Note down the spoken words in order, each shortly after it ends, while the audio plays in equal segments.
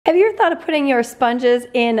Have you ever thought of putting your sponges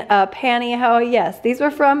in a pantyhose? Yes, these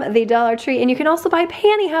were from the Dollar Tree, and you can also buy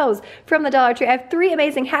pantyhose from the Dollar Tree. I have 3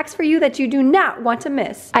 amazing hacks for you that you do not want to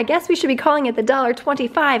miss. I guess we should be calling it the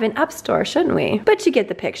 $1.25 in Up Store, shouldn't we? But you get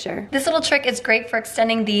the picture. This little trick is great for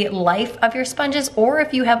extending the life of your sponges, or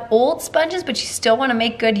if you have old sponges but you still want to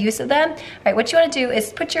make good use of them. All right, what you want to do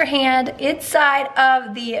is put your hand inside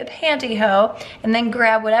of the pantyhose and then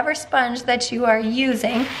grab whatever sponge that you are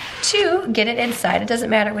using to get it inside. It doesn't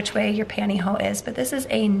matter which way your pantyhose is, but this is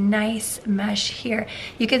a nice mesh here.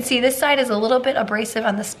 You can see this side is a little bit abrasive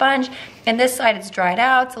on the sponge, and this side it's dried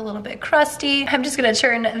out, it's a little bit crusty. I'm just gonna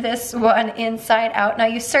turn this one inside out. Now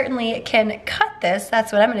you certainly can cut this,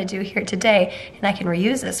 that's what I'm gonna do here today, and I can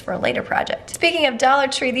reuse this for a later project. Speaking of Dollar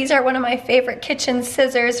Tree, these are one of my favorite kitchen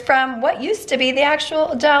scissors from what used to be the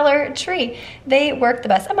actual Dollar Tree. They work the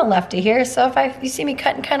best. I'm a lefty here, so if you see me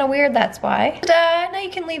cutting kind of weird, that's why. Now you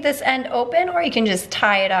can leave this end open, or you can just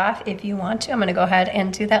tie it off if you want to. I'm gonna go ahead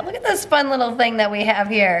and do that. Look at this fun little thing that we have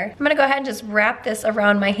here. I'm gonna go ahead and just wrap this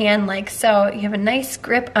around my hand like so. You have a nice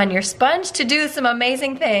grip on your sponge to do some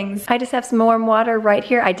amazing things. I just have some warm water right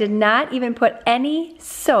here. I did not even put any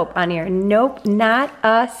soap on here. Nope, not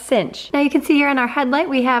a cinch. Now you can see here on our headlight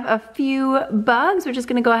we have a few bugs. We're just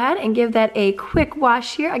gonna go ahead and give that a quick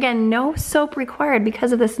wash here. Again, no soap required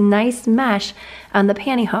because of this nice mesh on the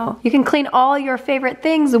pantyhose. You can clean all your favorite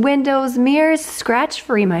things, windows, mirrors,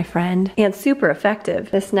 scratch-free, my friend, and super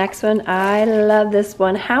effective. This next one, I love this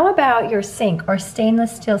one. How about your sink or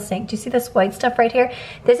stainless steel sink? Do you see this white stuff right here?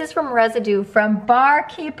 This is from residue from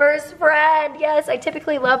Barkeeper's Friend. Yes, I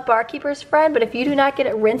typically love Barkeeper's Friend, but if you do not get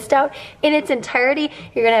it rinsed out in its entirety,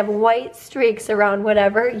 you're gonna have white streaks around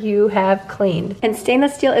whatever you have cleaned. And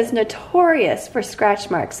stainless steel is notorious for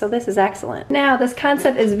scratch marks, so this is excellent. Now, this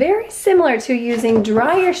concept is very similar to using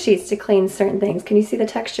dryer sheets to clean certain things. Can you see the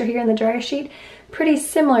texture here in the dryer sheet? Pretty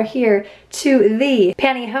similar here to the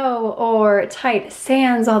pantyhose or tight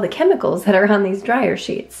sans all the chemicals that are on these dryer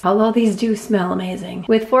sheets. Although these do smell amazing.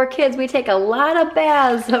 With 4 kids, we take a lot of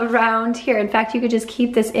baths around here. In fact, you could just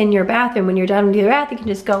keep this in your bathroom. When you're done with your bath, you can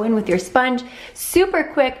just go in with your sponge. Super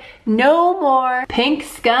quick, no more pink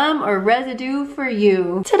scum or residue for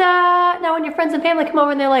you. Ta-da! Now when your friends and family come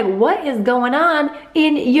over and they're like, what is going on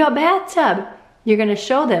in your bathtub? You're gonna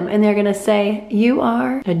show them and they're gonna say, you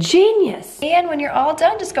are a genius. And when you're all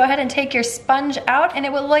done, just go ahead and take your sponge out and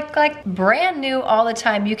it will look like brand new all the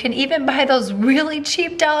time. You can even buy those really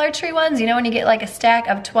cheap Dollar Tree ones, you know, when you get like a stack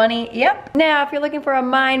of 20, yep. Now, if you're looking for a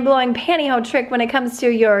mind-blowing pantyhose trick when it comes to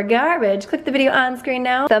your garbage, click the video on screen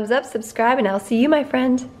now, thumbs up, subscribe, and I'll see you, my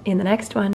friend, in the next one.